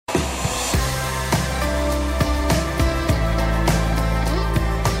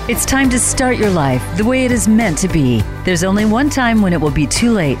It's time to start your life the way it is meant to be. There's only one time when it will be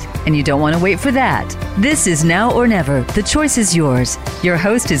too late, and you don't want to wait for that. This is Now or Never. The choice is yours. Your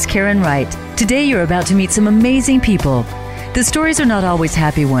host is Karen Wright. Today you're about to meet some amazing people. The stories are not always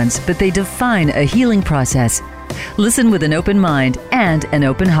happy ones, but they define a healing process. Listen with an open mind and an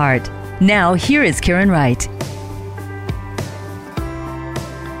open heart. Now, here is Karen Wright.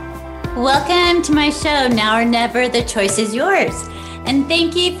 Welcome to my show, Now or Never, the choice is yours. And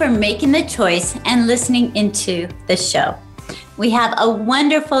thank you for making the choice and listening into the show. We have a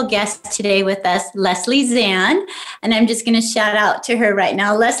wonderful guest today with us, Leslie Zan, and I'm just going to shout out to her right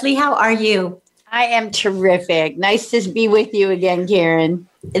now. Leslie, how are you? I am terrific. Nice to be with you again, Karen.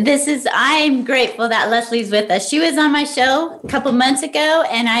 I'm grateful that Leslie's with us. She was on my show a couple months ago,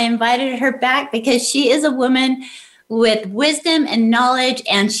 and I invited her back because she is a woman with wisdom and knowledge,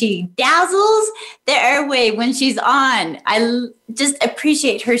 and she dazzles the airway when she's on. I just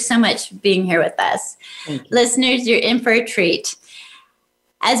appreciate her so much being here with us. Listeners, you're in for a treat.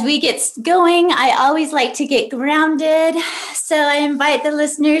 As we get going, I always like to get grounded, so I invite the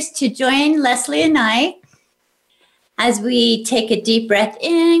listeners to join Leslie and I as we take a deep breath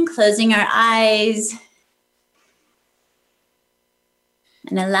in, closing our eyes,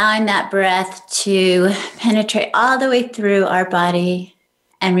 and allowing that breath to penetrate all the way through our body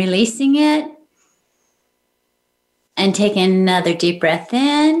and releasing it. And taking another deep breath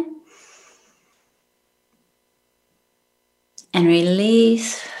in and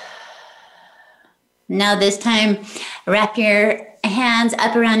release. Now this time, wrap your hands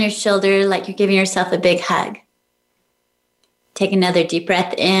up around your shoulder like you're giving yourself a big hug. Take another deep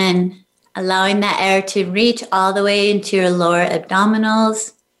breath in, allowing that air to reach all the way into your lower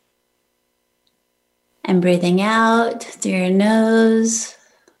abdominals. And breathing out through your nose.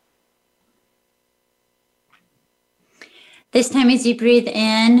 This time as you breathe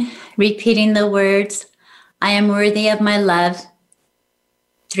in, repeating the words, I am worthy of my love,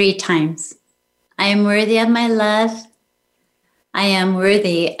 3 times. I am worthy of my love. I am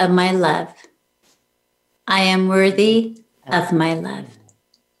worthy of my love. I am worthy of my love.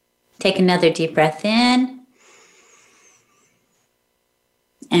 Take another deep breath in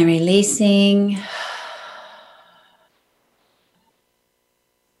and releasing.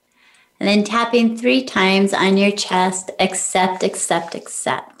 And then tapping 3 times on your chest, accept, accept,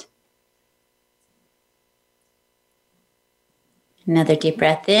 accept. Another deep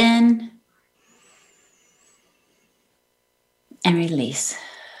breath in and release.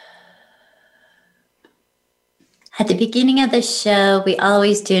 At the beginning of the show, we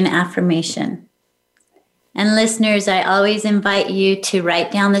always do an affirmation. And listeners, I always invite you to write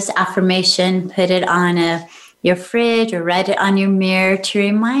down this affirmation, put it on your fridge or write it on your mirror to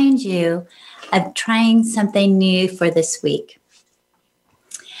remind you of trying something new for this week.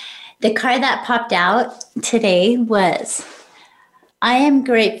 The card that popped out today was, I am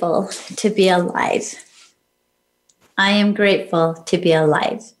grateful to be alive. I am grateful to be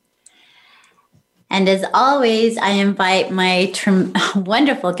alive. And as always, I invite my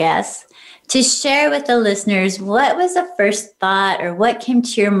wonderful guests to share with the listeners what was the first thought or what came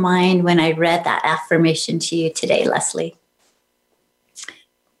to your mind when I read that affirmation to you today, Leslie.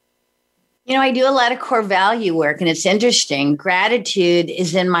 You know, I do a lot of core value work, and it's interesting. Gratitude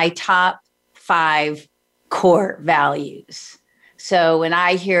is in my top 5 core values. So when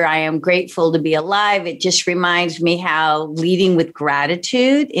I hear I am grateful to be alive, it just reminds me how leading with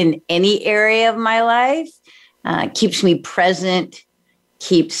gratitude in any area of my life keeps me present,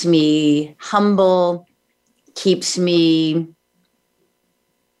 keeps me humble, keeps me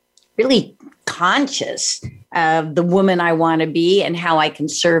really conscious of the woman I want to be and how I can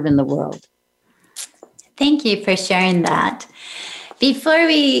serve in the world. Thank you for sharing that. Before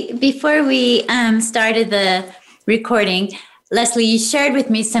we started the recording, Leslie, you shared with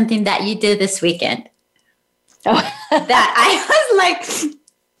me something that you did this weekend. That I was like,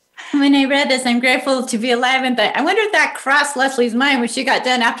 when I read this, I'm grateful to be alive. And I wonder if that crossed Leslie's mind when she got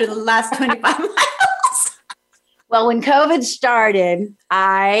done after the last 25 miles. Well, when COVID started,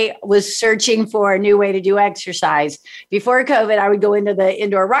 I was searching for a new way to do exercise. Before COVID, I would go into the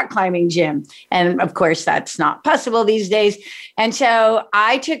indoor rock climbing gym. And of course, that's not possible these days. And so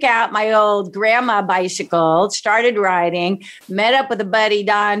I took out my old grandma bicycle, started riding, met up with a buddy,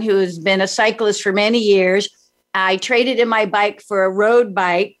 Don, who's been a cyclist for many years. I traded in my bike for a road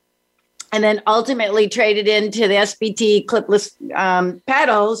bike, and then ultimately traded into the SBT clipless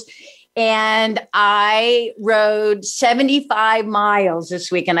pedals. And I rode 75 miles this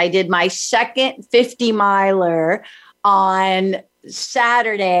week, and I did my second 50 miler on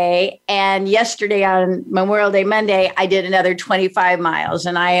Saturday, and yesterday on Memorial Day Monday, I did another 25 miles,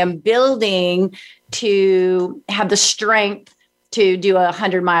 and I am building to have the strength to do a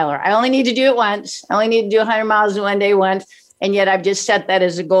 100-miler. I only need to do it once. I only need to do 100 miles in one day once. And yet I've just set that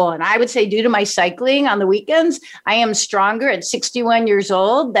as a goal. And I would say due to my cycling on the weekends, I am stronger at 61 years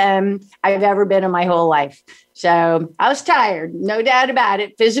old than I've ever been in my whole life. So I was tired, no doubt about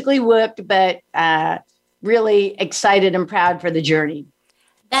it, physically whooped, but really excited and proud for the journey.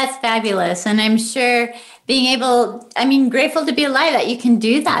 That's fabulous. And I'm sure grateful to be alive that you can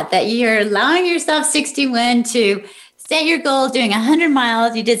do that you're allowing yourself 61 to set your goal, doing 100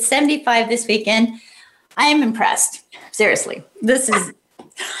 miles. You did 75 this weekend. I am impressed. Seriously,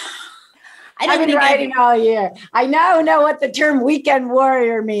 I've been riding all year. I now know what the term weekend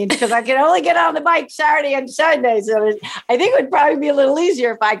warrior means because I can only get on the bike Saturday and Sunday. So I think it would probably be a little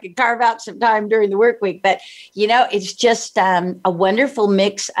easier if I could carve out some time during the work week. But, it's just a wonderful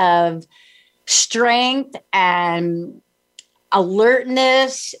mix of strength and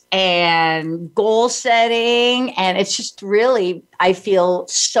alertness and goal setting. And it's just really, I feel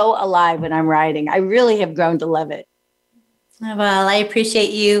so alive when I'm riding. I really have grown to love it. Well, I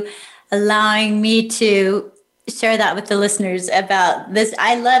appreciate you allowing me to share that with the listeners about this.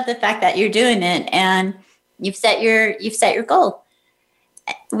 I love the fact that you're doing it and you've set your goal,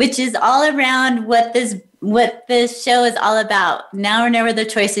 which is all around what this show is all about. Now or never, the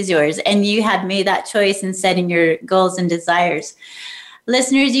choice is yours. And you have made that choice in setting your goals and desires.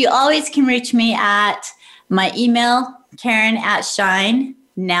 Listeners, you always can reach me at my email,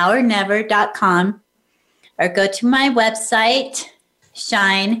 Karen@shinenowornever.com. Or go to my website,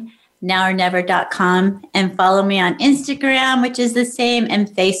 shinenowornever.com, and follow me on Instagram, which is the same, and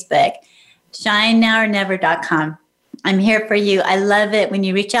Facebook, shinenowornever.com. I'm here for you. I love it when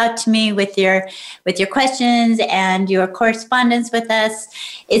you reach out to me with your questions and your correspondence with us.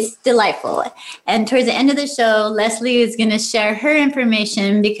 It's delightful. And towards the end of the show, Leslie is going to share her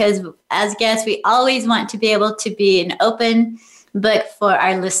information because as guests, we always want to be able to be an open book for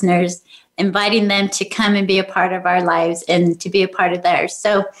our listeners, inviting them to come and be a part of our lives and to be a part of theirs.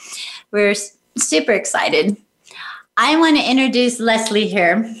 So we're super excited. I want to introduce Leslie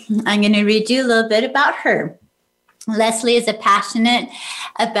here. I'm going to read you a little bit about her. Leslie is passionate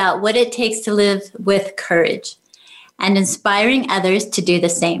about what it takes to live with courage and inspiring others to do the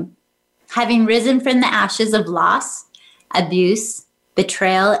same. Having risen from the ashes of loss, abuse,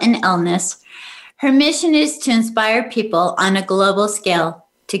 betrayal, and illness, her mission is to inspire people on a global scale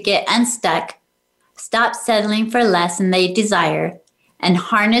to get unstuck, stop settling for less than they desire, and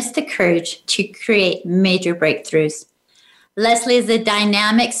harness the courage to create major breakthroughs. Leslie is a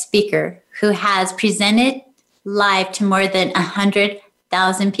dynamic speaker who has presented live to more than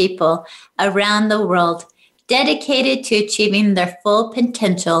 100,000 people around the world, dedicated to achieving their full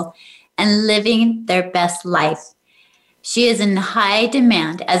potential and living their best life. She is in high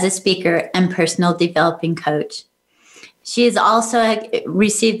demand as a speaker and personal developing coach. She has also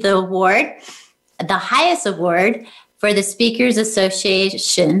received the award, the highest award for the Speakers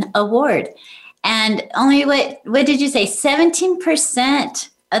Association Award. And only, what did you say, 17%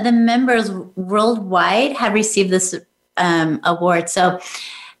 of the members worldwide have received this award. So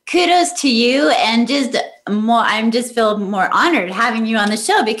kudos to you, and I just feel more honored having you on the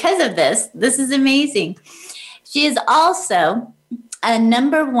show because of this. This is amazing. She is also a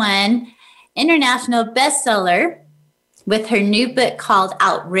 #1 international bestseller with her new book called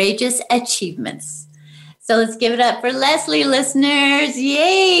Outrageous Achievements. So let's give it up for Leslie, listeners.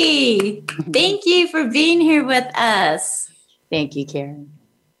 Yay! Thank you for being here with us. Thank you, Karen.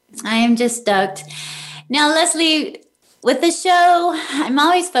 I am just stoked. Now, Leslie, with the show, I'm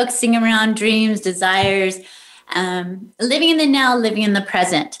always focusing around dreams, desires, living in the now, living in the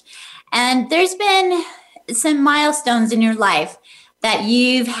present. And there's been some milestones in your life that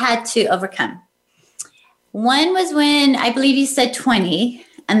you've had to overcome. One was when, I believe you said 20,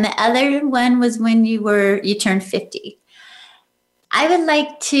 and the other one was when you turned 50. I would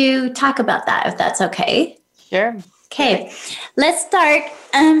like to talk about that, if that's okay. Sure. Okay, let's start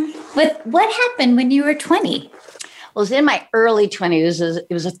with what happened when you were 20. Well, it was in my early 20s.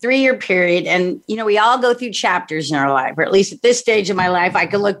 It was a 3-year period. And, we all go through chapters in our life, or at least at this stage of my life, I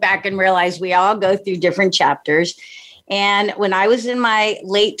can look back and realize we all go through different chapters. And when I was in my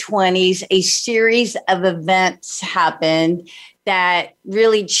late 20s, a series of events happened that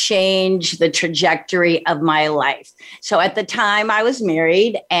really changed the trajectory of my life. So at the time I was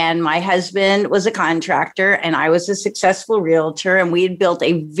married and my husband was a contractor and I was a successful realtor, and we had built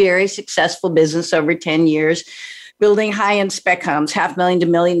a very successful business over 10 years, building high-end spec homes, $500,000 to $1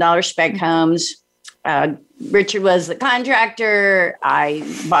 million spec homes, Richard was the contractor. I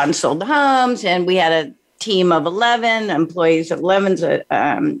bought and sold the homes, and we had a team of 11 employees of 11,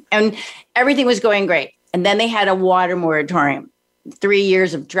 and everything was going great. And then they had a water moratorium. 3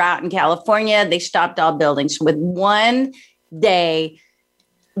 years of drought in California. They stopped all buildings. With one day,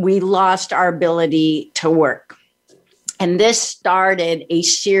 we lost our ability to work. And this started a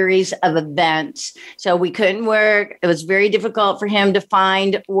series of events. So we couldn't work. It was very difficult for him to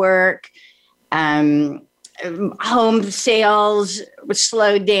find work. Home sales were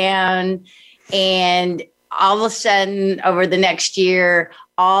slowed down. And all of a sudden, over the next year,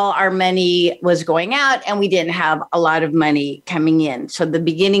 all our money was going out and we didn't have a lot of money coming in. So the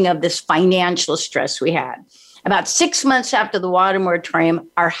beginning of this financial stress we had. About 6 months after the water moratorium,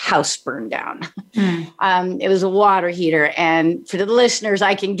 our house burned down. It was a water heater. And for the listeners,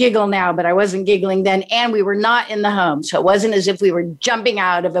 I can giggle now, but I wasn't giggling then. And we were not in the home. So it wasn't as if we were jumping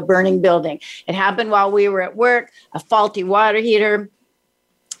out of a burning building. It happened while we were at work, a faulty water heater,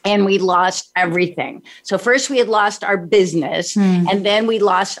 and we lost everything. So first we had lost our business, and then we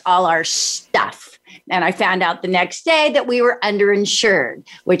lost all our stuff. And I found out the next day that we were underinsured,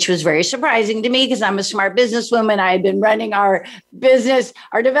 which was very surprising to me because I'm a smart businesswoman. I had been running our business,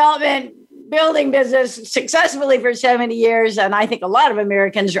 our development building business successfully for 70 years. And I think a lot of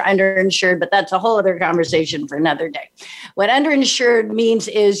Americans are underinsured, but that's a whole other conversation for another day. What underinsured means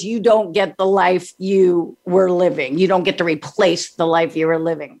is you don't get the life you were living. You don't get to replace the life you were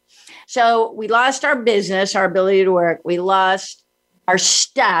living. So we lost our business, our ability to work. We lost our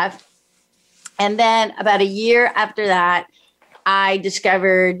stuff. And then about a year after that, I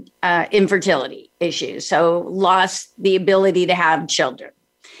discovered infertility issues. So lost the ability to have children.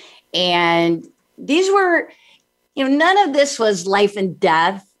 And these were, none of this was life and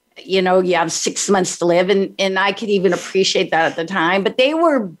death. You have 6 months to live. And I could even appreciate that at the time. But they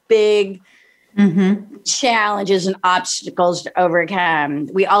were big challenges and obstacles to overcome.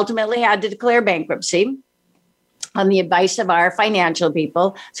 We ultimately had to declare bankruptcy on the advice of our financial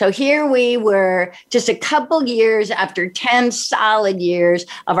people. So here we were just a couple years after 10 solid years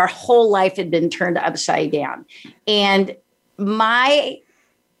of our whole life had been turned upside down. And my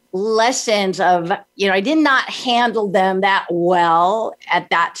lessons of, I did not handle them that well at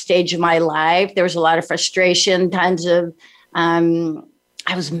that stage of my life. There was a lot of frustration, tons of,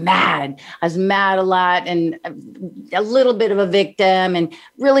 I was mad. I was mad a lot and a little bit of a victim and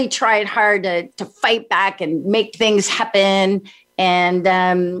really tried hard to fight back and make things happen. And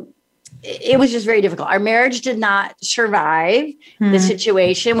it was just very difficult. Our marriage did not survive the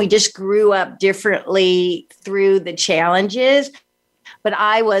situation. We just grew up differently through the challenges. But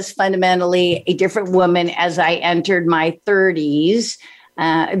I was fundamentally a different woman as I entered my 30s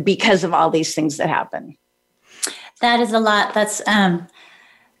because of all these things that happened. That is a lot.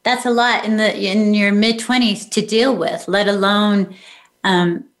 That's a lot in your mid-20s to deal with, let alone,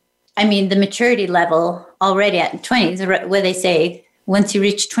 the maturity level already at 20s, where they say once you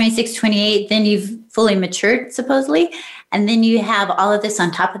reach 26, 28, then you've fully matured, supposedly. And then you have all of this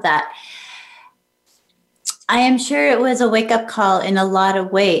on top of that. I am sure it was a wake-up call in a lot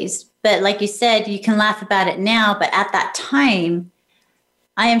of ways. But like you said, you can laugh about it now. But at that time,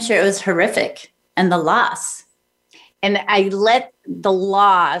 I am sure it was horrific and the loss. And I let the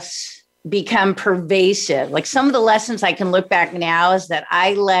loss become pervasive. Like some of the lessons I can look back now is that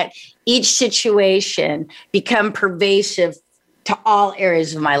I let each situation become pervasive to all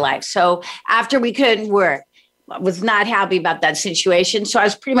areas of my life. So after we couldn't work, I was not happy about that situation. So I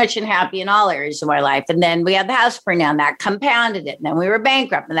was pretty much unhappy in all areas of my life. And then we had the house burn down, that compounded it. And then we were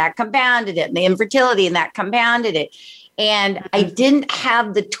bankrupt and that compounded it. And the infertility and that compounded it. And I didn't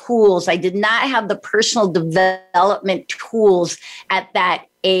have the tools. I did not have the personal development tools at that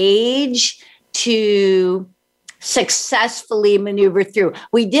age to successfully maneuver through.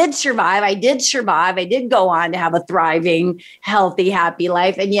 We did survive. I did survive. I did go on to have a thriving, healthy, happy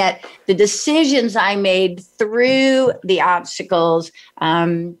life. And yet the decisions I made through the obstacles,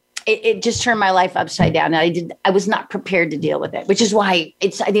 it just turned my life upside down. And I was not prepared to deal with it, which is why I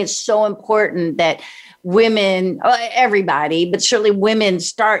think it's so important that women, everybody, but certainly women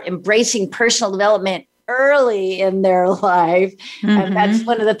start embracing personal development early in their life. And that's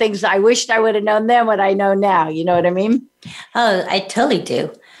one of the things I wished I would have known then what I know now. You know what I mean? Oh, I totally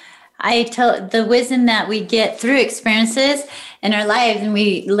do. The wisdom that we get through experiences in our lives, and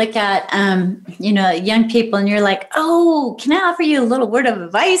we look at, young people and you're like, oh, can I offer you a little word of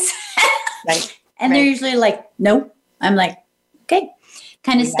advice? Right. And they're usually like, no. I'm like, okay,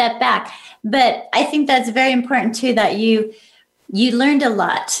 kind of step back. But I think that's very important too, that you learned a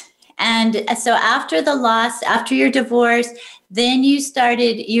lot. And so after the loss, after your divorce, then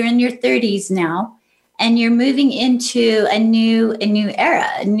you're in your 30s now. and you're moving into a new era,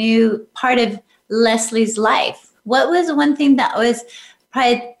 a new part of Leslie's life. What was one thing that was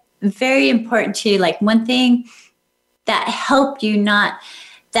probably very important to you? Like one thing that helped you that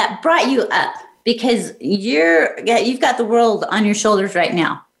brought you up, because you've got the world on your shoulders right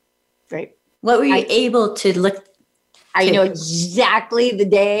now. Right. What were you able to look? I know exactly the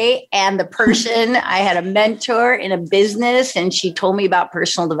day and the person. I had a mentor in a business, and she told me about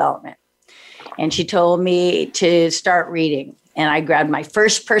personal development. And she told me to start reading. And I grabbed my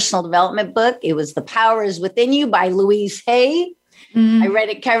first personal development book. It was The Power Is Within You by Louise Hay. I read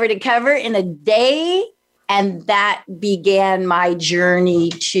it cover to cover in a day. And that began my journey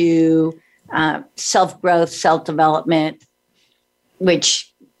to self-growth, self-development,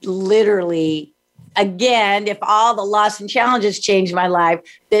 which literally, again, if all the loss and challenges changed my life,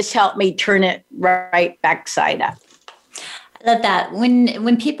 this helped me turn it right backside up. I love that.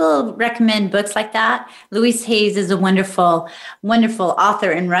 When people recommend books like that, Louise Hay is a wonderful, wonderful author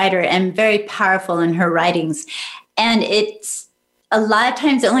and writer, and very powerful in her writings. And it's a lot of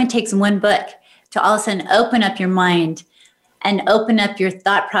times it only takes one book to all of a sudden open up your mind and open up your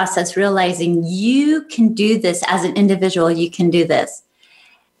thought process, realizing you can do this as an individual. You can do this.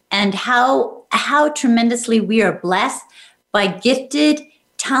 And how tremendously we are blessed by gifted,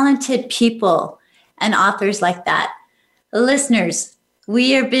 talented people and authors like that. Listeners,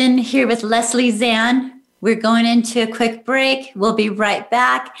 we have been here with Leslie Zann. We're going into a quick break. We'll be right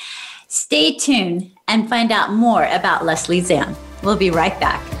back. Stay tuned and find out more about Leslie Zann. We'll be right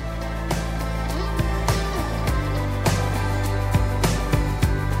back.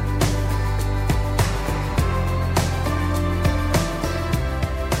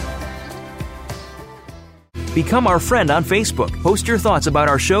 Become our friend on Facebook. Post your thoughts about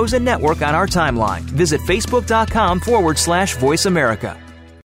our shows and network on our timeline. Visit facebook.com/Voice America.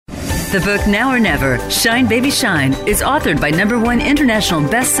 The book Now or Never, Shine Baby Shine, is authored by #1 international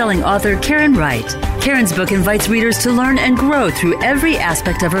best-selling author Karen Wright. Karen's book invites readers to learn and grow through every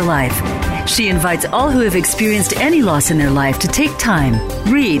aspect of her life. She invites all who have experienced any loss in their life to take time,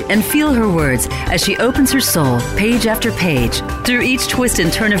 read, and feel her words as she opens her soul page after page. Through each twist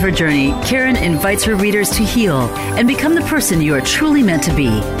and turn of her journey, Karen invites her readers to heal and become the person you are truly meant to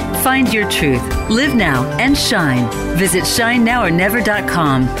be. Find your truth, live now, and shine. Visit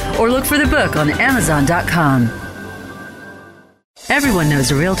shinenowornever.com or look for the book on Amazon.com. Everyone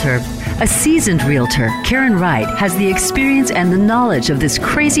knows a realtor. A seasoned realtor, Karen Wright, has the experience and the knowledge of this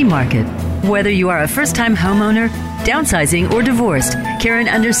crazy market. Whether you are a first-time homeowner, downsizing, or divorced, Karen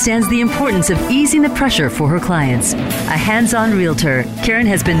understands the importance of easing the pressure for her clients. A hands-on realtor, Karen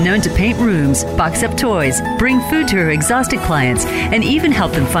has been known to paint rooms, box up toys, bring food to her exhausted clients, and even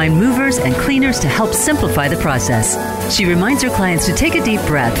help them find movers and cleaners to help simplify the process. She reminds her clients to take a deep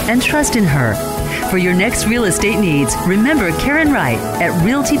breath and trust in her. For your next real estate needs, remember Karen Wright at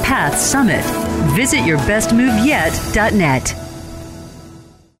Realty Path Summit. Visit yourbestmoveyet.net.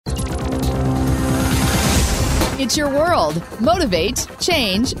 It's your world. Motivate,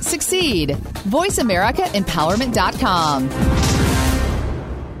 change, succeed. VoiceAmericaEmpowerment.com.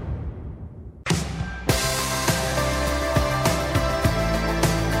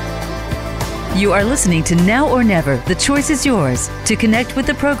 You are listening to Now or Never. The choice is yours. To connect with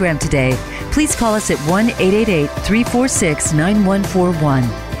the program today, please call us at 1-888-346-9141.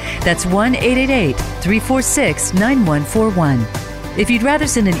 That's 1-888-346-9141. If you'd rather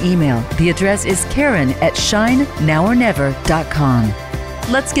send an email, the address is Karen@shinenowornever.com.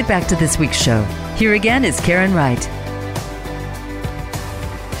 Let's get back to this week's show. Here again is Karen Wright.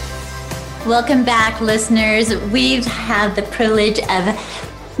 Welcome back, listeners. We've had the privilege of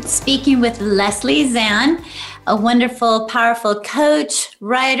speaking with Leslie Zann, a wonderful, powerful coach,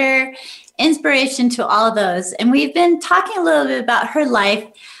 writer, inspiration to all those. And we've been talking a little bit about her life,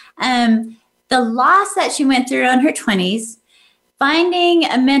 the loss that she went through in her 20s, finding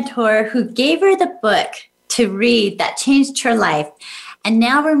a mentor who gave her the book to read that changed her life. And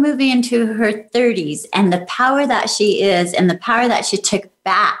now we're moving into her 30s and the power that she is and the power that she took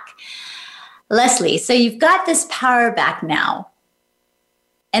back. Leslie, so you've got this power back now.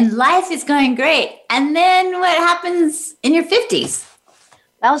 And life is going great. And then what happens in your 50s?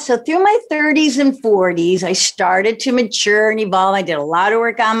 Well, so through my 30s and 40s, I started to mature and evolve. I did a lot of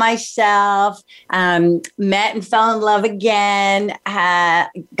work on myself, met and fell in love again,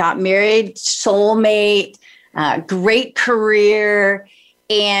 got married, soulmate, great career,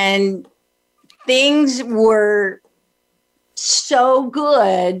 and things were so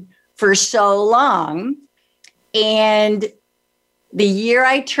good for so long. And the year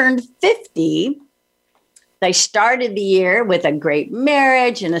I turned 50, I started the year with a great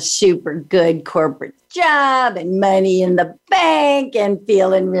marriage and a super good corporate job and money in the bank and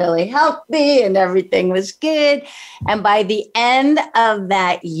feeling really healthy and everything was good. And by the end of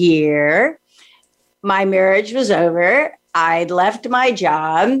that year, my marriage was over. I'd left my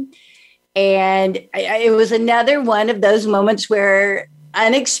job. And it was another one of those moments where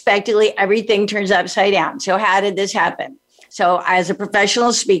unexpectedly everything turns upside down. So how did this happen? So as a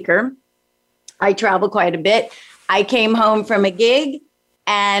professional speaker, I travel quite a bit. I came home from a gig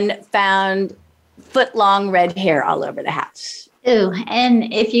and found foot-long red hair all over the house. Ooh,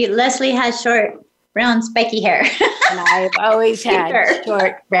 and Leslie has short, brown, spiky hair. And I've always had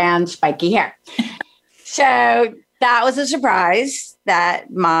short, brown, spiky hair. So that was a surprise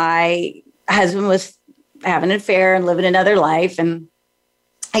that my husband was having an affair and living another life. And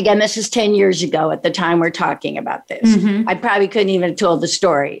again, this is 10 years ago at the time we're talking about this. Mm-hmm. I probably couldn't even have told the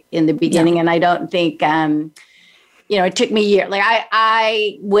story in the beginning. Yeah. And I don't think, it took me a year. Like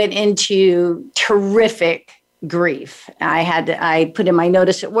I went into terrific grief. I put in my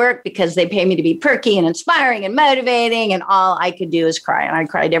notice at work because they pay me to be perky and inspiring and motivating. And all I could do is cry. And I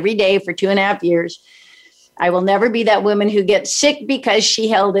cried every day for 2.5 years. I will never be that woman who gets sick because she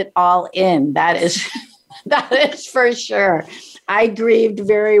held it all in. That is for sure. I grieved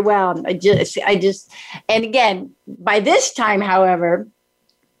very well. And again, by this time, however,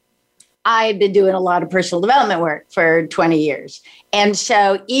 I had been doing a lot of personal development work for 20 years. And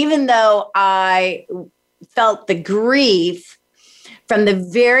so even though I felt the grief from the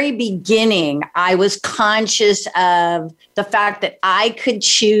very beginning, I was conscious of the fact that I could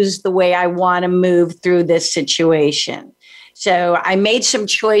choose the way I want to move through this situation. So I made some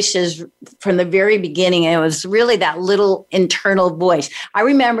choices from the very beginning, and it was really that little internal voice. I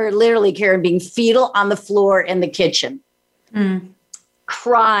remember literally, Karen, being fetal on the floor in the kitchen,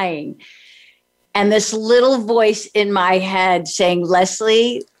 crying. And this little voice in my head saying,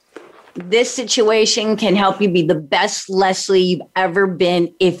 Leslie, this situation can help you be the best Leslie you've ever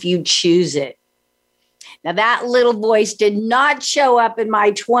been if you choose it. Now, that little voice did not show up in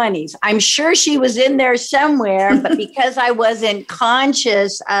my 20s. I'm sure she was in there somewhere, but because I wasn't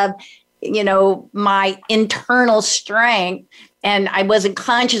conscious of, my internal strength, and I wasn't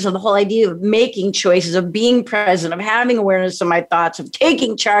conscious of the whole idea of making choices, of being present, of having awareness of my thoughts, of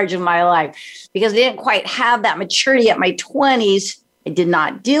taking charge of my life, because I didn't quite have that maturity at my 20s. I did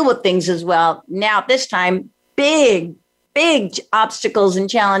not deal with things as well. Now, at this time, big obstacles and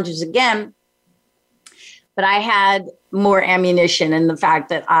challenges again. But I had more ammunition in the fact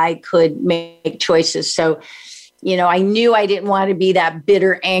that I could make choices. So, I knew I didn't want to be that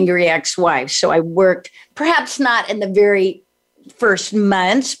bitter, angry ex-wife. So I worked, perhaps not in the very first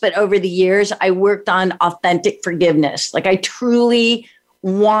months, but over the years, I worked on authentic forgiveness. Like I truly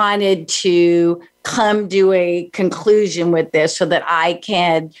wanted to come to a conclusion with this so that I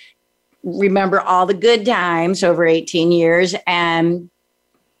can remember all the good times over 18 years and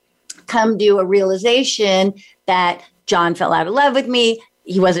come to a realization that John fell out of love with me.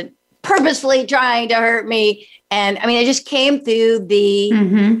 He wasn't purposefully trying to hurt me. And I mean, I just came through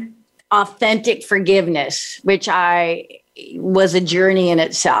the authentic forgiveness, which was a journey in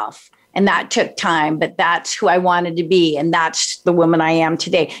itself. And that took time, but that's who I wanted to be. And that's the woman I am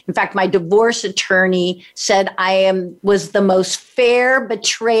today. In fact, my divorce attorney said was the most fair,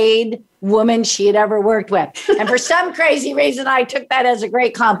 betrayed woman she had ever worked with. And for some crazy reason, I took that as a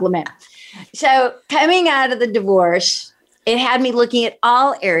great compliment. So coming out of the divorce, it had me looking at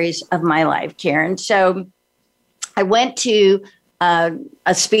all areas of my life, Karen. So I went to a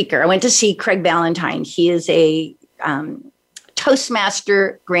speaker. I went to see Craig Ballantyne. He is a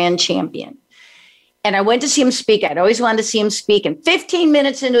Toastmaster Grand Champion. And I went to see him speak. I'd always wanted to see him speak. And 15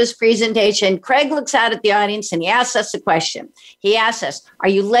 minutes into his presentation, Craig looks out at the audience and he asks us a question. He asks us, are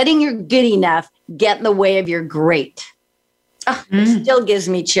you letting your good enough get in the way of your great? Oh, it still gives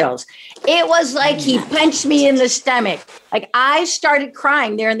me chills. It was like he punched me in the stomach. Like I started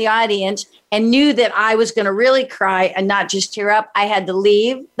crying there in the audience and knew that I was going to really cry and not just tear up. I had to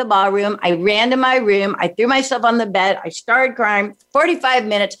leave the ballroom. I ran to my room. I threw myself on the bed. I started crying 45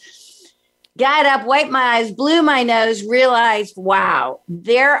 minutes, got up, wiped my eyes, blew my nose, realized, wow,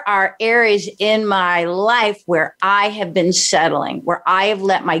 there are areas in my life where I have been settling, where I have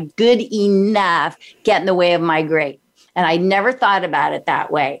let my good enough get in the way of my great. And I never thought about it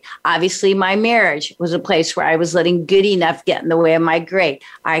that way. Obviously, my marriage was a place where I was letting good enough get in the way of my great.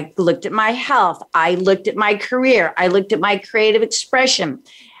 I looked at my health. I looked at my career. I looked at my creative expression.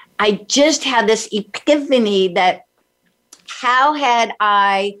 I just had this epiphany that how had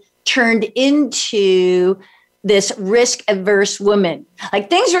I turned into this risk averse woman. Like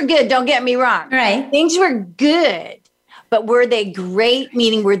things were good. Don't get me wrong. Right. Things were good, but were they great?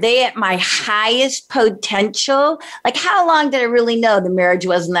 Meaning, were they at my highest potential? Like how long did I really know the marriage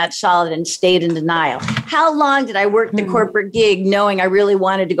wasn't that solid and stayed in denial? How long did I work the corporate gig knowing I really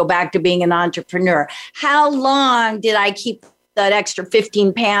wanted to go back to being an entrepreneur? How long did I keep that extra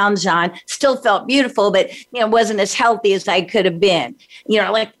 15 pounds on? Still felt beautiful, but wasn't as healthy as I could have been.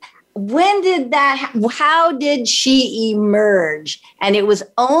 Like, when did how did she emerge? And it was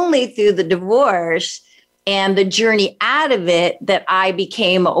only through the divorce and the journey out of it that I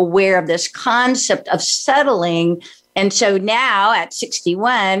became aware of this concept of settling. And so now at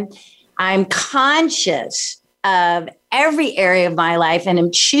 61, I'm conscious of every area of my life and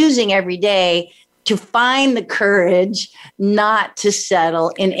I'm choosing every day to find the courage not to settle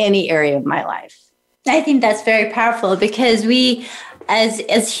in any area of my life. I think that's very powerful because we,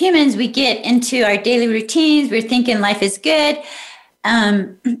 as humans, we get into our daily routines. We're thinking life is good,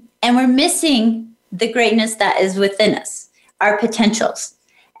 and we're missing the greatness that is within us, our potentials.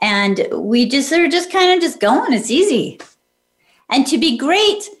 And are just kind of just going. It's easy. And to be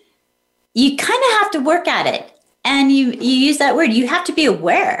great, you kind of have to work at it. And you use that word. You have to be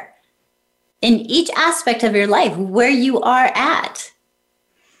aware in each aspect of your life where you are at.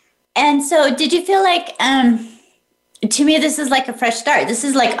 And so did you feel like, to me, this is like a fresh start. This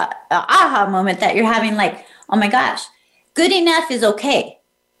is like a aha moment that you're having like, oh my gosh, good enough is okay.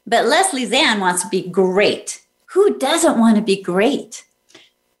 But Leslie Zann wants to be great. Who doesn't want to be great?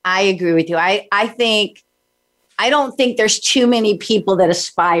 I agree with you. I don't think there's too many people that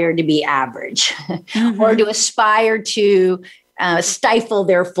aspire to be average or to aspire to stifle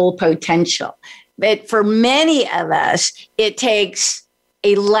their full potential. But for many of us, it takes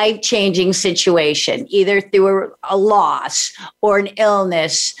a life-changing situation, either through a loss or an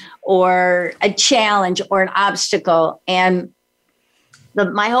illness or a challenge or an obstacle. And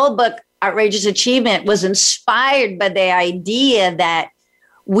my whole book, Outrageous Achievement, was inspired by the idea that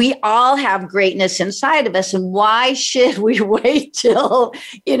we all have greatness inside of us. And why should we wait till,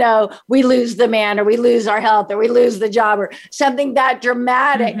 we lose the man or we lose our health or we lose the job or something that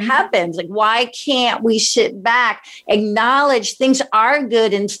dramatic happens? Like, why can't we sit back, acknowledge things are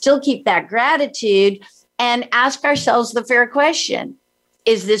good and still keep that gratitude and ask ourselves the fair question,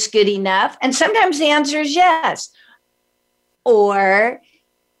 is this good enough? And sometimes the answer is yes. Or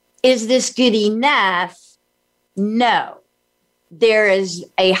is this good enough? No. There is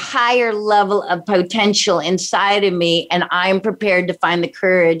a higher level of potential inside of me, and I'm prepared to find the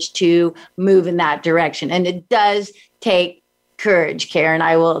courage to move in that direction. And it does take courage, Karen.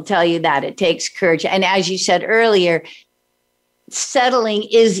 I will tell you that it takes courage. And as you said earlier, settling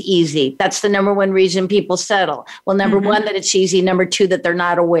is easy. That's the number one reason people settle. Well, number one, that it's easy. Number two, that they're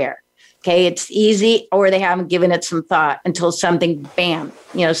not aware. Okay, it's easy, or they haven't given it some thought until something, bam,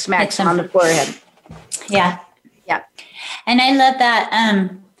 smacks them on the forehead. Yeah. Yeah. And I love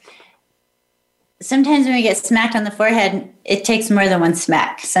that. Sometimes when we get smacked on the forehead, it takes more than one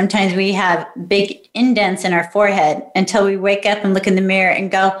smack. Sometimes we have big indents in our forehead until we wake up and look in the mirror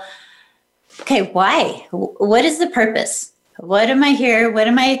and go, okay, why? What is the purpose? What am I here? What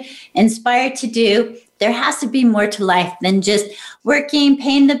am I inspired to do? There has to be more to life than just working,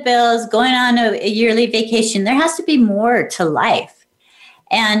 paying the bills, going on a yearly vacation. There has to be more to life.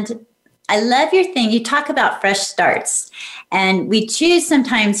 And I love your thing. You talk about fresh starts, and we choose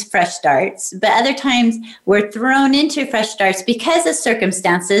sometimes fresh starts, but other times we're thrown into fresh starts because of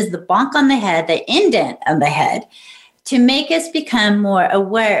circumstances, the bonk on the head, the indent on the head, to make us become more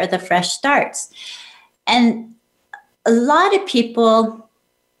aware of the fresh starts. And a lot of people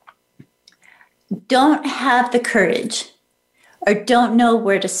don't have the courage or don't know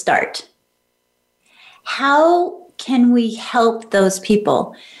where to start. How can we help those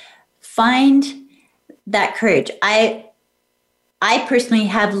people find that courage? I personally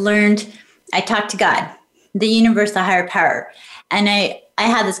have learned, I talk to God, the universe, the higher power, and I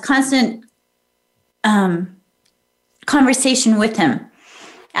have this constant conversation with him,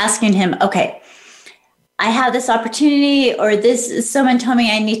 asking him, okay, I have this opportunity, or someone told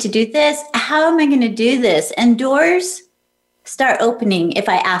me I need to do this. How am I going to do this? And doors start opening if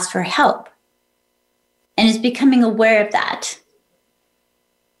I ask for help. And it's becoming aware of that.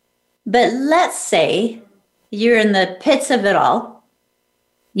 But let's say you're in the pits of it all.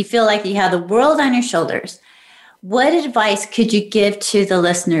 You feel like you have the world on your shoulders. What advice could you give to the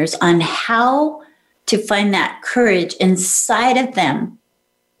listeners on how to find that courage inside of them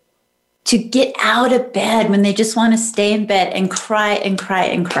to get out of bed when they just want to stay in bed and cry and cry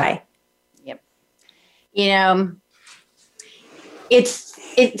and cry? Yep. It's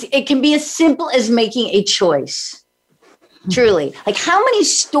it can be as simple as making a choice. Truly. Like, how many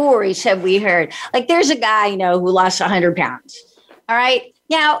stories have we heard? Like, there's a guy, who lost 100 pounds. All right.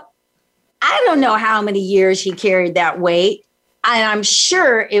 Now, I don't know how many years he carried that weight. And I'm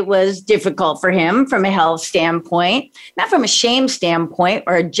sure it was difficult for him from a health standpoint, not from a shame standpoint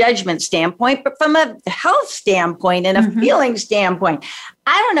or a judgment standpoint, but from a health standpoint and a feeling standpoint.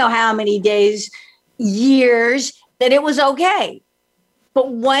 I don't know how many days, years that it was okay.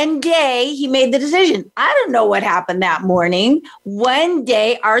 But one day he made the decision. I don't know what happened that morning. One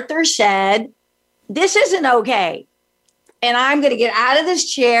day Arthur said, this isn't okay. And I'm going to get out of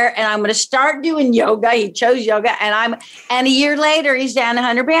this chair and I'm going to start doing yoga. He chose yoga. And a year later, he's down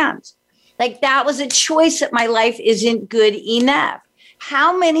 100 pounds. Like, that was a choice that my life isn't good enough.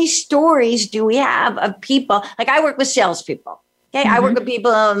 How many stories do we have of people? Like, I work with salespeople. Okay. I work with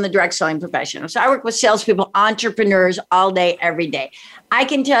people in the direct selling profession. So I work with salespeople, entrepreneurs all day, every day. I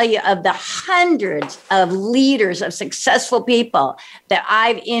can tell you of the hundreds of leaders of successful people that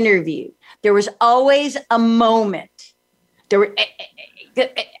I've interviewed, there was always a moment.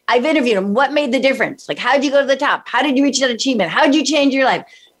 I've interviewed them. What made the difference? Like, how did you go to the top? How did you reach that achievement? How did you change your life?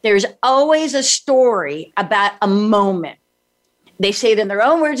 There's always a story about a moment. They say it in their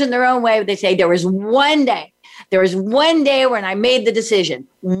own words, in their own way. They say, there was one day when I made the decision.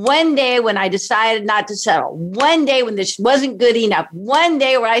 One day when I decided not to settle. One day when this wasn't good enough. One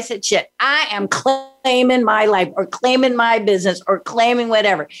day where I said, shit, I am claiming my life or claiming my business or claiming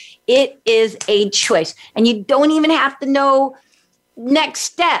whatever. It is a choice. And you don't even have to know next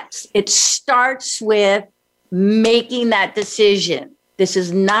steps. It starts with making that decision. This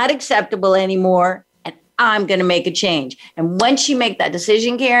is not acceptable anymore, and I'm going to make a change. And once you make that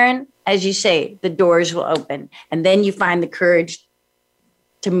decision, Karen, as you say, the doors will open, and then you find the courage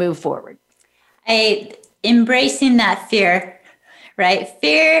to move forward. Embracing that fear, right?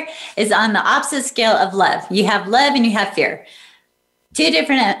 Fear is on the opposite scale of love. You have love and you have fear. Two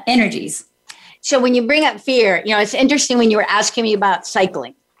different energies. So when you bring up fear, it's interesting when you were asking me about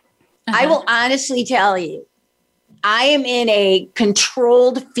cycling. I will honestly tell you, I am in a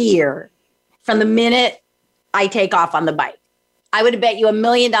controlled fear from the minute I take off on the bike. I would have bet you $1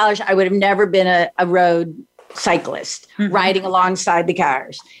 million I would have never been a road cyclist riding alongside the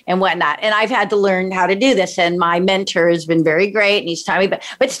cars and whatnot. And I've had to learn how to do this. And my mentor has been very great. And he's taught me,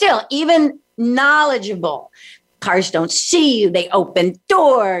 but still, even knowledgeable. Cars don't see you. They open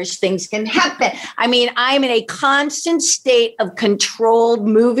doors. Things can happen. I mean, I'm in a constant state of controlled,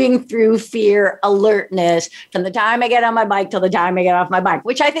 moving through fear, alertness from the time I get on my bike till the time I get off my bike,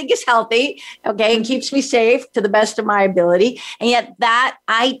 which I think is healthy, okay, and keeps me safe to the best of my ability. And yet that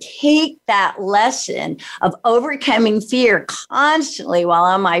I take that lesson of overcoming fear constantly while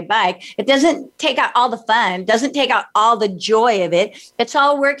on my bike. It doesn't take out all the fun, doesn't take out all the joy of it. It's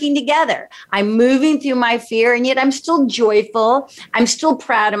all working together. I'm moving through my fear, and yet I'm still joyful. I'm still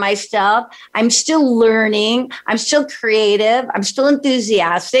proud of myself. I'm still learning. I'm still creative. I'm still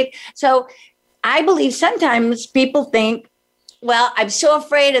enthusiastic. So I believe sometimes people think, well, I'm so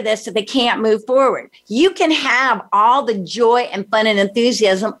afraid of this that they can't move forward. You can have all the joy and fun and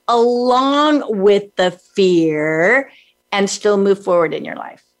enthusiasm along with the fear and still move forward in your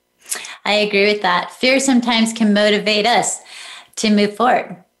life. I agree with that. Fear sometimes can motivate us to move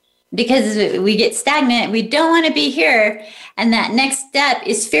forward. Because we get stagnant, we don't want to be here. And that next step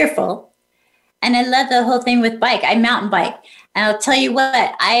is fearful. And I love the whole thing with bike. I mountain bike. And I'll tell you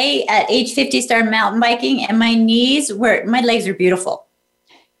what, I, at age 50, started mountain biking and my legs were beautiful.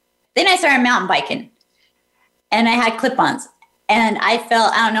 Then I started mountain biking and I had clip-ons. And I fell,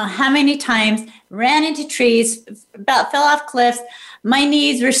 I don't know how many times, ran into trees, about fell off cliffs. My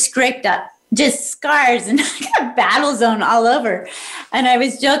knees were scraped up. Just scars, and I got a battle zone all over. And I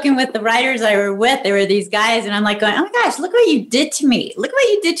was joking with the riders I were with. There were these guys, and I'm like going, oh my gosh, look what you did to me. Look what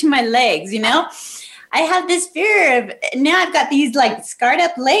you did to my legs, I have this fear of, now I've got these like scarred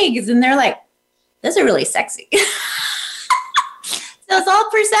up legs, and they're like, those are really sexy. So it's all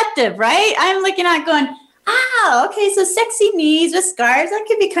perceptive, right? I'm looking at going, okay, so sexy knees with scars, that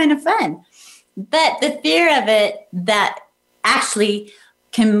could be kind of fun. But the fear of it that actually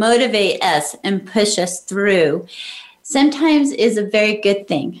can motivate us and push us through sometimes is a very good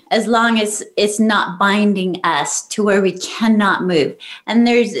thing, as long as it's not binding us to where we cannot move. And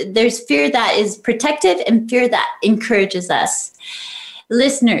there's fear that is protective and fear that encourages us.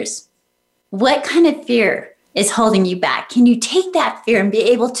 Listeners, what kind of fear is holding you back? Can you take that fear and be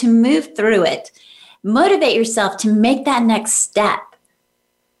able to move through it? Motivate yourself to make that next step.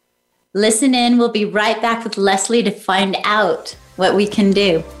 Listen in. We'll be right back with Leslie to find out what we can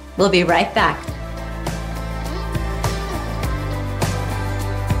do. We'll be right back.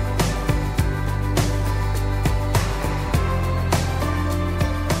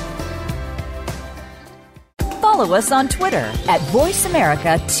 follow us on Twitter at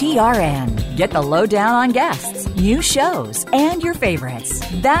VoiceAmericaTRN. Get the lowdown on guests, new shows, and your favorites.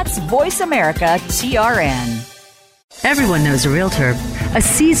 That's VoiceAmericaTRN. Everyone knows a realtor. A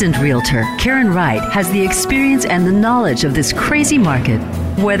seasoned realtor, Karen Wright, has the experience and the knowledge of this crazy market.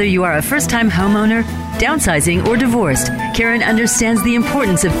 Whether you are a first-time homeowner, downsizing, or divorced, Karen understands the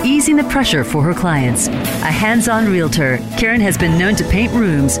importance of easing the pressure for her clients. A hands-on realtor, Karen has been known to paint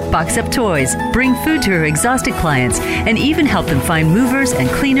rooms, box up toys, bring food to her exhausted clients, and even help them find movers and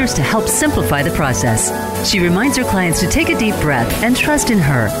cleaners to help simplify the process. She reminds her clients to take a deep breath and trust in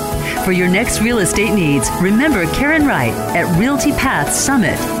her. For your next real estate needs, remember Karen Wright at Realty Path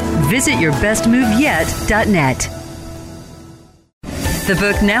Summit. Visit yourbestmoveyet.net. The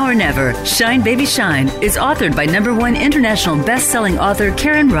book Now or Never, Shine Baby Shine, is authored by #1 international best-selling author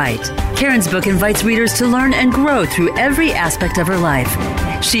Karen Wright. Karen's book invites readers to learn and grow through every aspect of her life.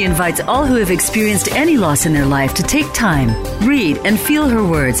 She invites all who have experienced any loss in their life to take time, read, and feel her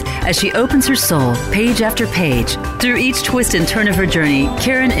words as she opens her soul page after page. Through each twist and turn of her journey,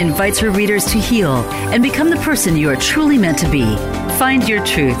 Karen invites her readers to heal and become the person you are truly meant to be. Find your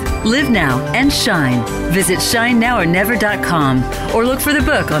truth, live now, and shine. Visit ShineNowOrNever.com or look for the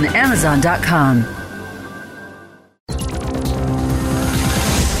book on Amazon.com.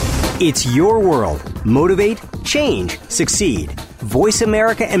 It's your world. Motivate, change, succeed.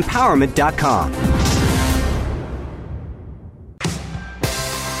 VoiceAmericaEmpowerment.com.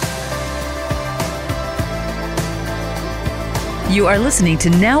 You are listening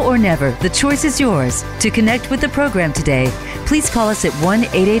to Now or Never. The choice is yours. To connect with the program today, please call us at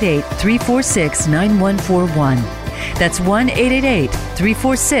 1-888-346-9141. That's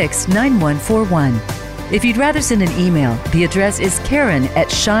 1-888-346-9141. If you'd rather send an email, the address is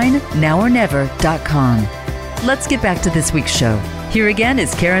Karen@ShineNowOrNever.com. Let's get back to this week's show. Here again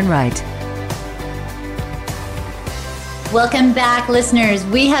is Karen Wright. Welcome back, listeners.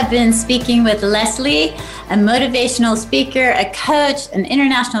 We have been speaking with Leslie, a motivational speaker, a coach, an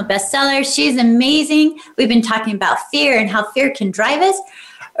international bestseller. She's amazing. We've been talking about fear and how fear can drive us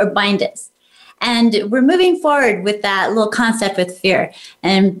or bind us. And we're moving forward with that little concept with fear.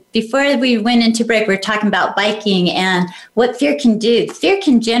 And before we went into break, we were talking about biking and what fear can do. Fear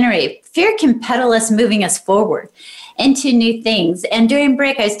can generate, fear can pedal us, moving us forward into new things. And during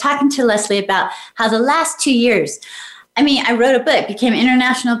break, I was talking to Leslie about how the last 2 years, I wrote a book, became an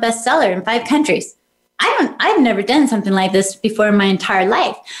international bestseller in 5 countries. I've never done something like this before in my entire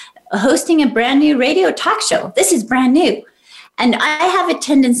life. Hosting a brand new radio talk show. This is brand new. And I have a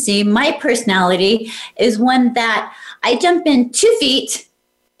tendency, my personality is one that I jump in 2 feet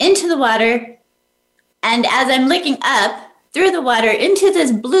into the water. And as I'm looking up through the water into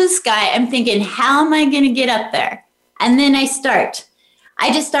this blue sky, I'm thinking, how am I going to get up there? And then I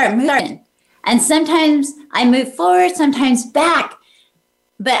just start moving. And sometimes I move forward, sometimes back,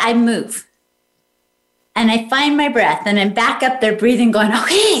 but I move. And I find my breath and I'm back up there breathing, going,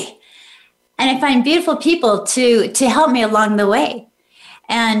 okay. And I find beautiful people to help me along the way.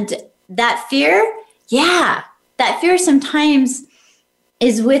 And that fear sometimes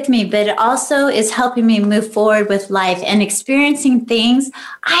is with me, but it also is helping me move forward with life and experiencing things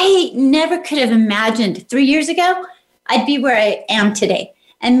I never could have imagined 3 years ago. I'd be where I am today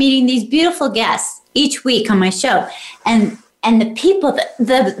and meeting these beautiful guests each week on my show. And the people,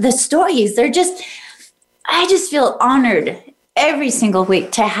 the stories, I just feel honored every single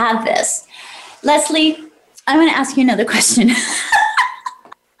week to have this. Leslie, I want to ask you another question.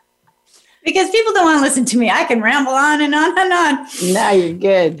 Because people don't want to listen to me. I can ramble on and on and on. No, you're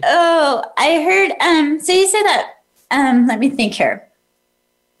good. Oh, I heard, so you said that, let me think here.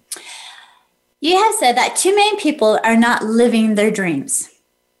 You have said that too many people are not living their dreams.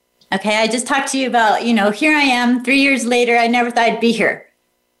 Okay, I just talked to you about, here I am 3 years later. I never thought I'd be here.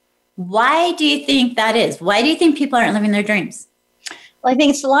 Why do you think that is? Why do you think people aren't living their dreams? Well, I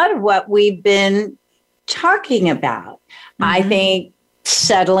think it's a lot of what we've been talking about. Mm-hmm. I think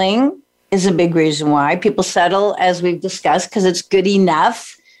settling is a big reason why people settle, as we've discussed, because it's good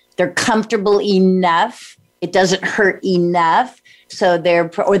enough. They're comfortable enough. It doesn't hurt enough. So they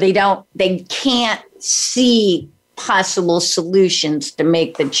can't see possible solutions to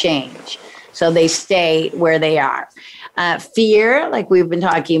make the change. So they stay where they are. Fear, like we've been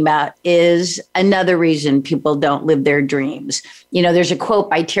talking about, is another reason people don't live their dreams. There's a quote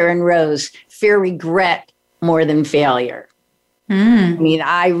by Taryn Rose, fear regret more than failure.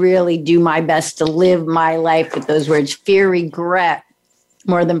 I really do my best to live my life with those words, fear regret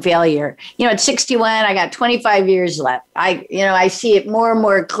more than failure. At 61, I got 25 years left. I see it more and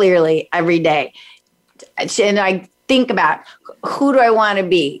more clearly every day. And I think about, who do I want to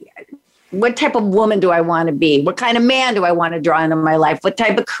be? what type of woman do I want to be? What kind of man do I want to draw into my life? What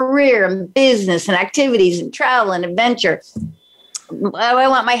type of career and business and activities and travel and adventure? What do I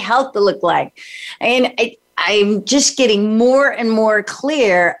want my health to look like? And I'm just getting more and more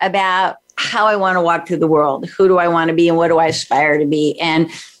clear about how I want to walk through the world. Who do I want to be and what do I aspire to be? And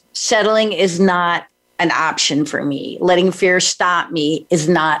settling is not an option for me. Letting fear stop me is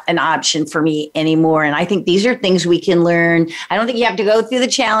not an option for me anymore. And I think these are things we can learn. I don't think you have to go through the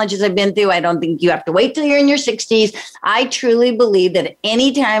challenges I've been through. I don't think you have to wait till you're in your 60s. I truly believe that at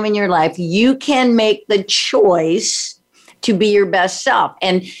any time in your life, you can make the choice to be your best self.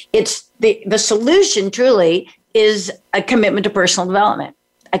 And it's the solution truly is a commitment to personal development,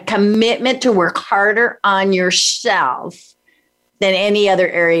 a commitment to work harder on yourself than any other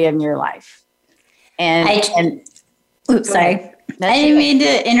area in your life. Oops, sorry. I didn't mean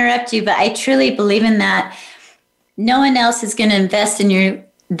to interrupt you, but I truly believe in that. No one else is going to invest in you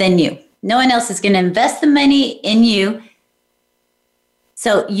than you. No one else is going to invest the money in you.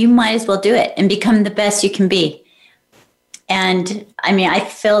 So you might as well do it and become the best you can be. And I mean, I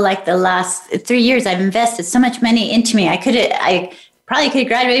feel like the last 3 years I've invested so much money into me. I probably could have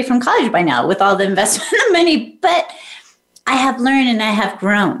graduated from college by now with all the investment of money, but I have learned and I have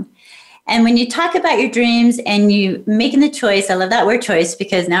grown. And when you talk about your dreams and you making the choice, I love that word choice,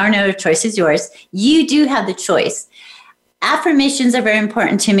 because now I know the choice is yours. You do have the choice. Affirmations are very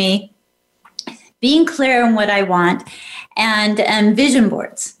important to me. Being clear on what I want, and vision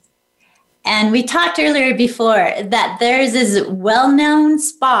boards. And we talked earlier before that there's this well-known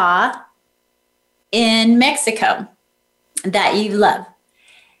spa in Mexico that you love.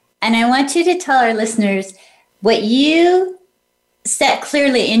 And I want you to tell our listeners what you set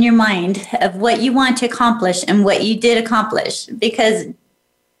clearly in your mind of what you want to accomplish and what you did accomplish, because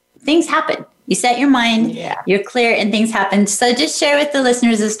things happen. You set your mind, You're clear, and things happen. So just share with the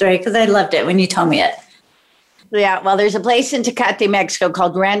listeners the story, because I loved it when you told me it. Yeah, well, there's a place in Tecate, Mexico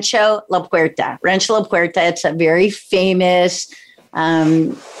called Rancho La Puerta. Rancho La Puerta, it's a very famous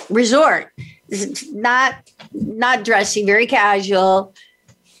resort. It's not dressy, very casual,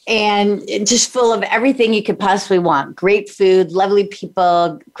 and just full of everything you could possibly want. Great food, lovely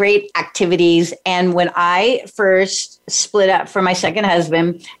people, great activities. And when I first split up from my second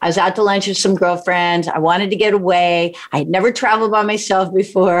husband, I was out to lunch with some girlfriends. I wanted to get away. I had never traveled by myself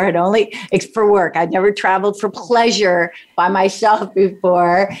before. It's for work. I'd never traveled for pleasure by myself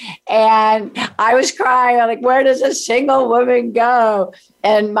before. And I was crying. I'm like, where does a single woman go?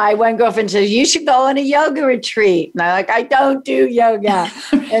 And my one girlfriend says, you should go on a yoga retreat. And I'm like, I don't do yoga.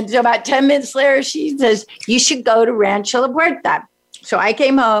 And so about 10 minutes later, she says, you should go to Rancho La Puerta. So I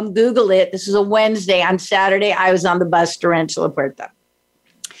came home, Googled it. This is a Wednesday. On Saturday, I was on the bus to Rancho La Puerta.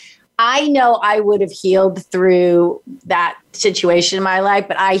 I know I would have healed through that situation in my life,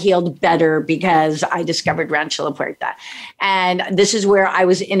 but I healed better because I discovered Rancho La Puerta. And this is where I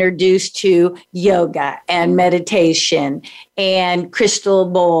was introduced to yoga and meditation and crystal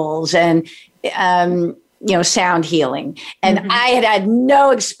bowls and, sound healing. And I had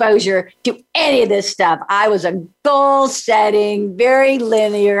no exposure to any of this stuff. I was a goal setting, very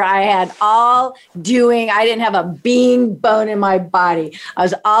linear. I had all doing. I didn't have a being bone in my body. I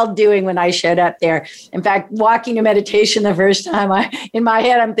was all doing when I showed up there. In fact, walking to meditation the first time, in my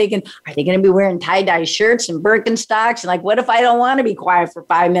head, I'm thinking, are they going to be wearing tie-dye shirts and Birkenstocks? And like, what if I don't want to be quiet for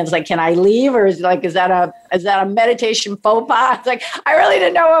 5 minutes? Like, can I leave? Or is that a meditation faux pas? It's like, I really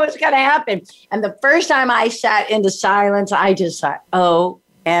didn't know what was going to happen. And the first time I sat into silence, I just thought,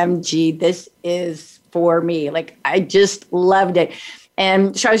 OMG, this is for me. Like, I just loved it.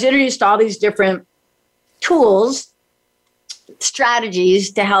 And so I was introduced to all these different tools,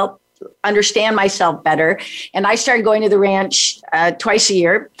 strategies to help understand myself better. And I started going to the ranch twice a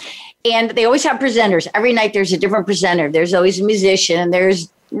year. And they always have presenters. Every night there's a different presenter. There's always a musician, and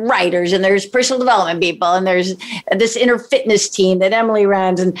there's writers, and there's personal development people, and there's this inner fitness team that Emily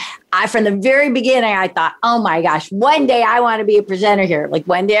runs. And from the very beginning, I thought, oh my gosh, one day I want to be a presenter here. Like,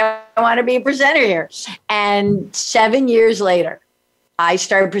 one day I want to be a presenter here. And 7 years later, I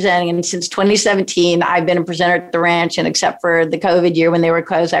started presenting. And since 2017, I've been a presenter at the ranch. And except for the COVID year when they were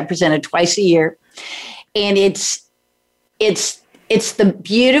closed, I presented twice a year. And it's the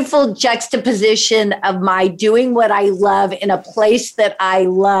beautiful juxtaposition of my doing what I love in a place that I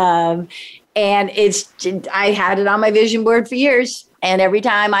love. And I had it on my vision board for years. And every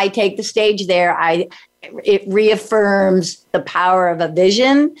time I take the stage there, it reaffirms the power of a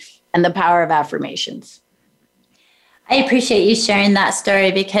vision and the power of affirmations. I appreciate you sharing that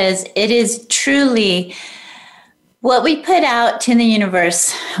story, because it is truly what we put out to the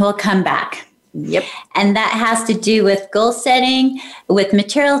universe will come back. Yep. And that has to do with goal setting, with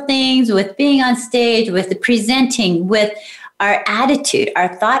material things, with being on stage, with the presenting, with our attitude,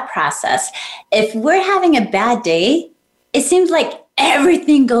 our thought process. If we're having a bad day, it seems like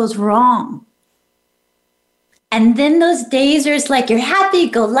everything goes wrong. And then those days are like you're happy,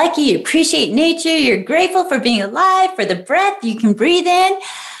 go lucky, you appreciate nature, you're grateful for being alive, for the breath you can breathe in.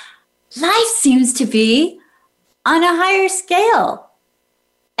 Life seems to be on a higher scale.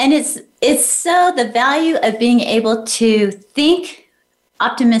 And it's so the value of being able to think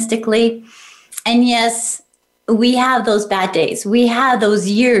optimistically. And yes, we have those bad days. We have those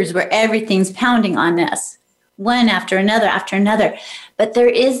years where everything's pounding on us, one after another. But there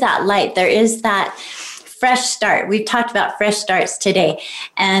is that light. There is that fresh start. We've talked about fresh starts today,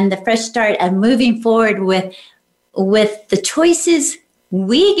 and the fresh start of moving forward with the choices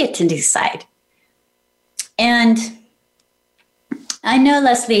we get to decide. And I know,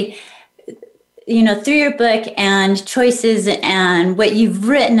 Leslie, through your book and choices and what you've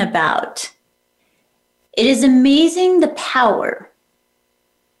written about, it is amazing the power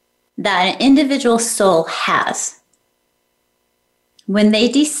that an individual soul has when they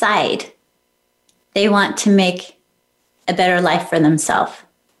decide they want to make a better life for themselves.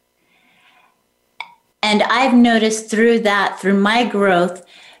 And I've noticed through my growth,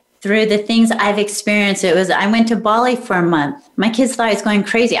 through the things I've experienced, I went to Bali for a month. My kids thought I was going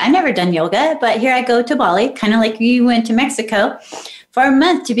crazy. I've never done yoga, but here I go to Bali, kind of like you went to Mexico, for a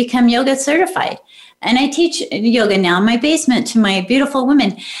month to become yoga certified. And I teach yoga now in my basement to my beautiful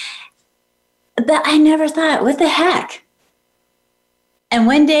women. But I never thought, what the heck? And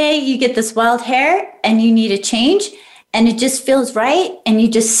one day you get this wild hair and you need a change and it just feels right and you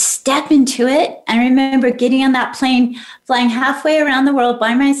just step into it. I remember getting on that plane, flying halfway around the world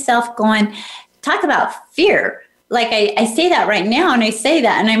by myself going, talk about fear. Like I say that right now and I say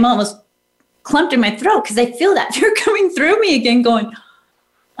that and I'm almost clumped in my throat because I feel that fear coming through me again going,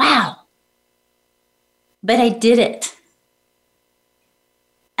 wow. But I did it.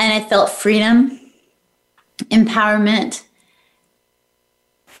 And I felt freedom, empowerment,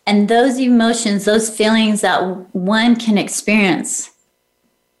 and those emotions, those feelings that one can experience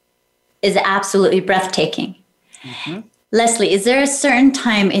is absolutely breathtaking. Mm-hmm. Spesley, is there a certain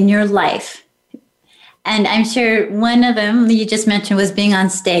time in your life, and I'm sure one of them you just mentioned was being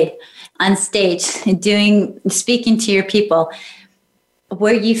on stage, speaking to your people,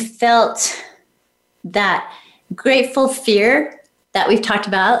 where you felt that grateful fear that we've talked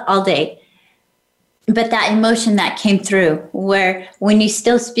about all day, but that emotion that came through where when you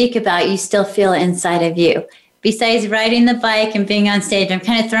still speak about it, you still feel it inside of you. Besides riding the bike and being on stage, I'm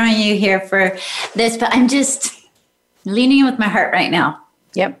kind of throwing you here for this, but I'm just leaning in with my heart right now.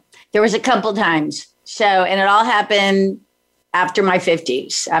 Yep. There was a couple times. And it all happened after my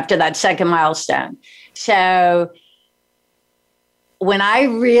 50s, after that second milestone. So when I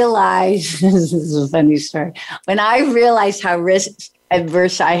realized, this is a funny story, when I realized how risk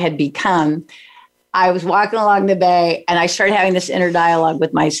adverse I had become, I was walking along the bay and I started having this inner dialogue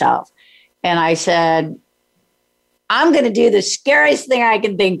with myself. And I said, I'm going to do the scariest thing I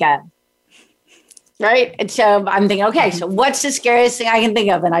can think of. Right. And so I'm thinking, okay, so what's the scariest thing I can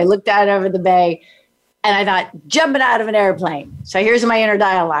think of? And I looked out over the bay and I thought, jumping out of an airplane. So here's my inner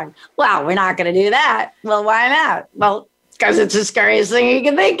dialogue. Well, we're not going to do that. Well, why not? Well, because it's the scariest thing you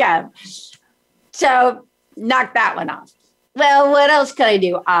can think of. So knock that one off. Well, what else could I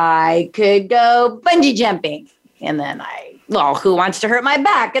do? I could go bungee jumping. And then who wants to hurt my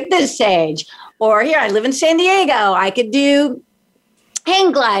back at this age? Or here, I live in San Diego. I could do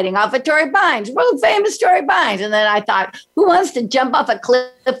hang gliding off of Torrey Pines, world famous Torrey Pines. And then I thought, who wants to jump off a cliff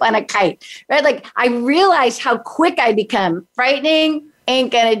on a kite? Right? Like I realized how quick I become. Frightening,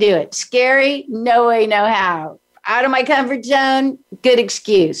 ain't going to do it. Scary, no way, no how. Out of my comfort zone, good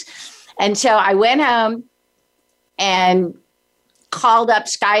excuse. And so I went home and called up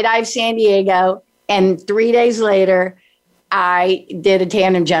Skydive San Diego. And 3 days later, I did a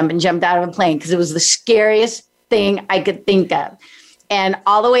tandem jump and jumped out of a plane because it was the scariest thing I could think of. And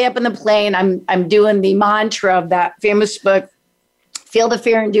all the way up in the plane, I'm doing the mantra of that famous book, feel the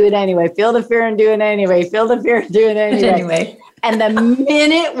fear and do it anyway. Feel the fear and do it anyway. Feel the fear and do it anyway. And the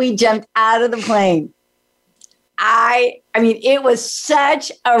minute we jumped out of the plane, I mean, it was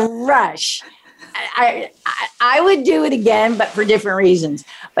such a rush. I would do it again, but for different reasons.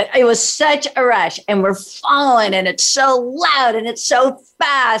 But it was such a rush, and we're falling, and it's so loud, and it's so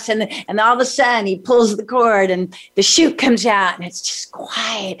fast, and all of a sudden he pulls the cord, and the chute comes out, and it's just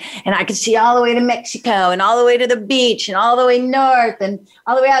quiet, and I could see all the way to Mexico, and all the way to the beach, and all the way north, and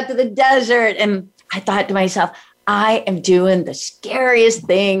all the way out to the desert, and I thought to myself, I am doing the scariest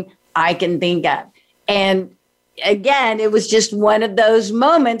thing I can think of. And again, it was just one of those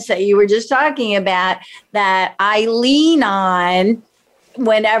moments that you were just talking about that I lean on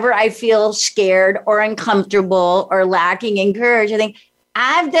whenever I feel scared or uncomfortable or lacking in courage. I think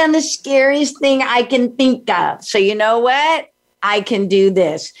I've done the scariest thing I can think of. So you know what? I can do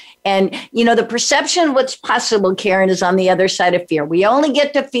this. And, the perception of what's possible, Karen, is on the other side of fear. We only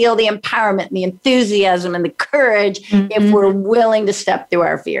get to feel the empowerment and the enthusiasm and the courage if we're willing to step through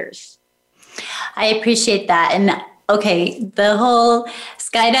our fears. I appreciate that. And okay, the whole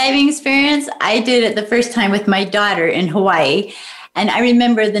skydiving experience, I did it the first time with my daughter in Hawaii. And I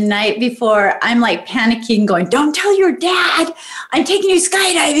remember the night before, I'm like panicking, going, don't tell your dad, I'm taking you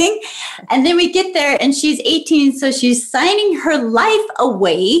skydiving. And then we get there and she's 18, so she's signing her life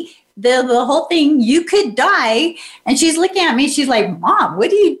away. The whole thing, you could die. And she's looking at me, she's like, Mom,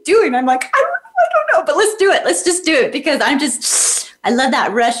 what are you doing? I'm like, I don't know, but let's do it. Let's just do it, because I love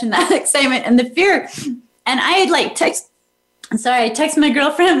that rush and that excitement and the fear. And I had I texted my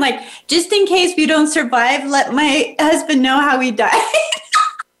girlfriend, like, just in case we don't survive, let my husband know how we died.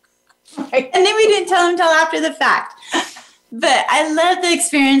 And then we didn't tell him until after the fact. But I love the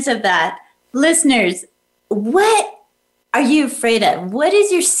experience of that. Listeners, what are you afraid of? What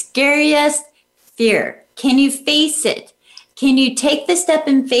is your scariest fear? Can you face it? Can you take the step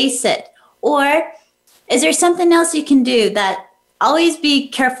and face it? Or is there something else you can do that? Always be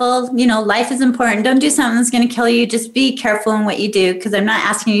careful. Life is important. Don't do something that's going to kill you. Just be careful in what you do, because I'm not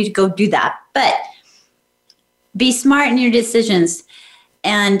asking you to go do that. But be smart in your decisions.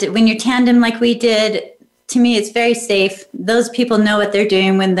 And when you're tandem like we did, to me, it's very safe. Those people know what they're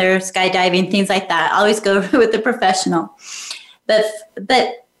doing when they're skydiving, things like that. Always go with the professional. But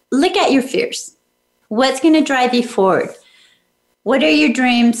look at your fears. What's going to drive you forward? What are your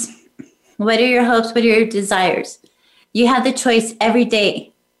dreams? What are your hopes? What are your desires? You have the choice every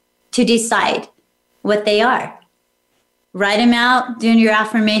day to decide what they are. Write them out, do your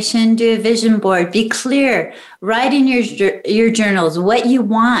affirmation, do a vision board, be clear. Write in your journals what you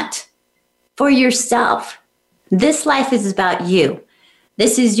want for yourself. This life is about you.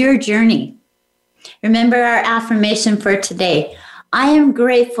 This is your journey. Remember our affirmation for today. I am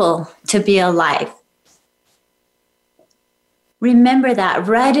grateful to be alive. Remember that.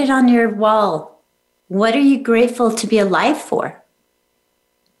 Write it on your wall. What are you grateful to be alive for?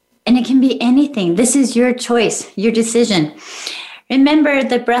 And it can be anything. This is your choice, your decision. Remember,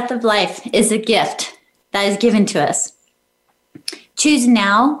 the breath of life is a gift that is given to us. Choose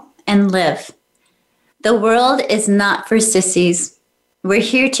now and live. The world is not for sissies. We're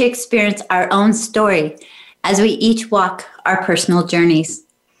here to experience our own story as we each walk our personal journeys.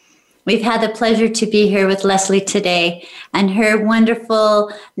 We've had the pleasure to be here with Leslie today, and her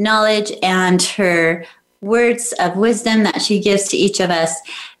wonderful knowledge and her words of wisdom that she gives to each of us.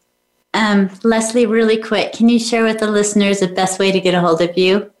 Leslie, really quick, can you share with the listeners the best way to get a hold of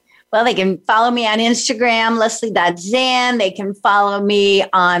you? Well, they can follow me on Instagram, Leslie.Zan. They can follow me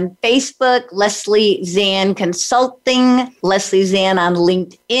on Facebook, Leslie Zan Consulting, Leslie Zan on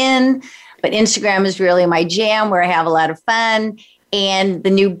LinkedIn. But Instagram is really my jam, where I have a lot of fun. And the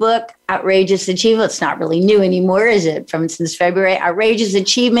new book, Outrageous Achievement, it's not really new anymore, is it? Since February. Outrageous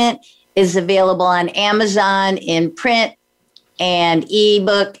Achievement is available on Amazon in print and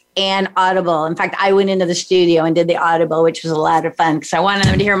ebook and Audible. In fact, I went into the studio and did the Audible, which was a lot of fun because I wanted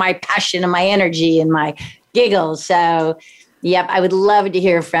them to hear my passion and my energy and my giggles. So, yep, I would love to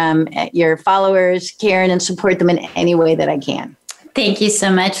hear from your followers, Karen, and support them in any way that I can. Thank you so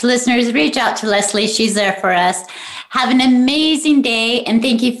much. Listeners, reach out to Leslie. She's there for us. Have an amazing day, and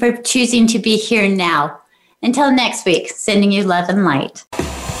thank you for choosing to be here now. Until next week, sending you love and light.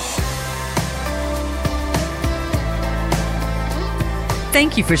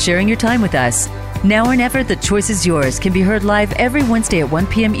 Thank you for sharing your time with us. Now or Never, The Choice is Yours can be heard live every Wednesday at 1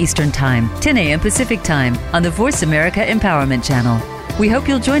 p.m. Eastern Time, 10 a.m. Pacific Time on the Voice America Empowerment Channel. We hope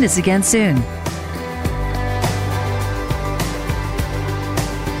you'll join us again soon.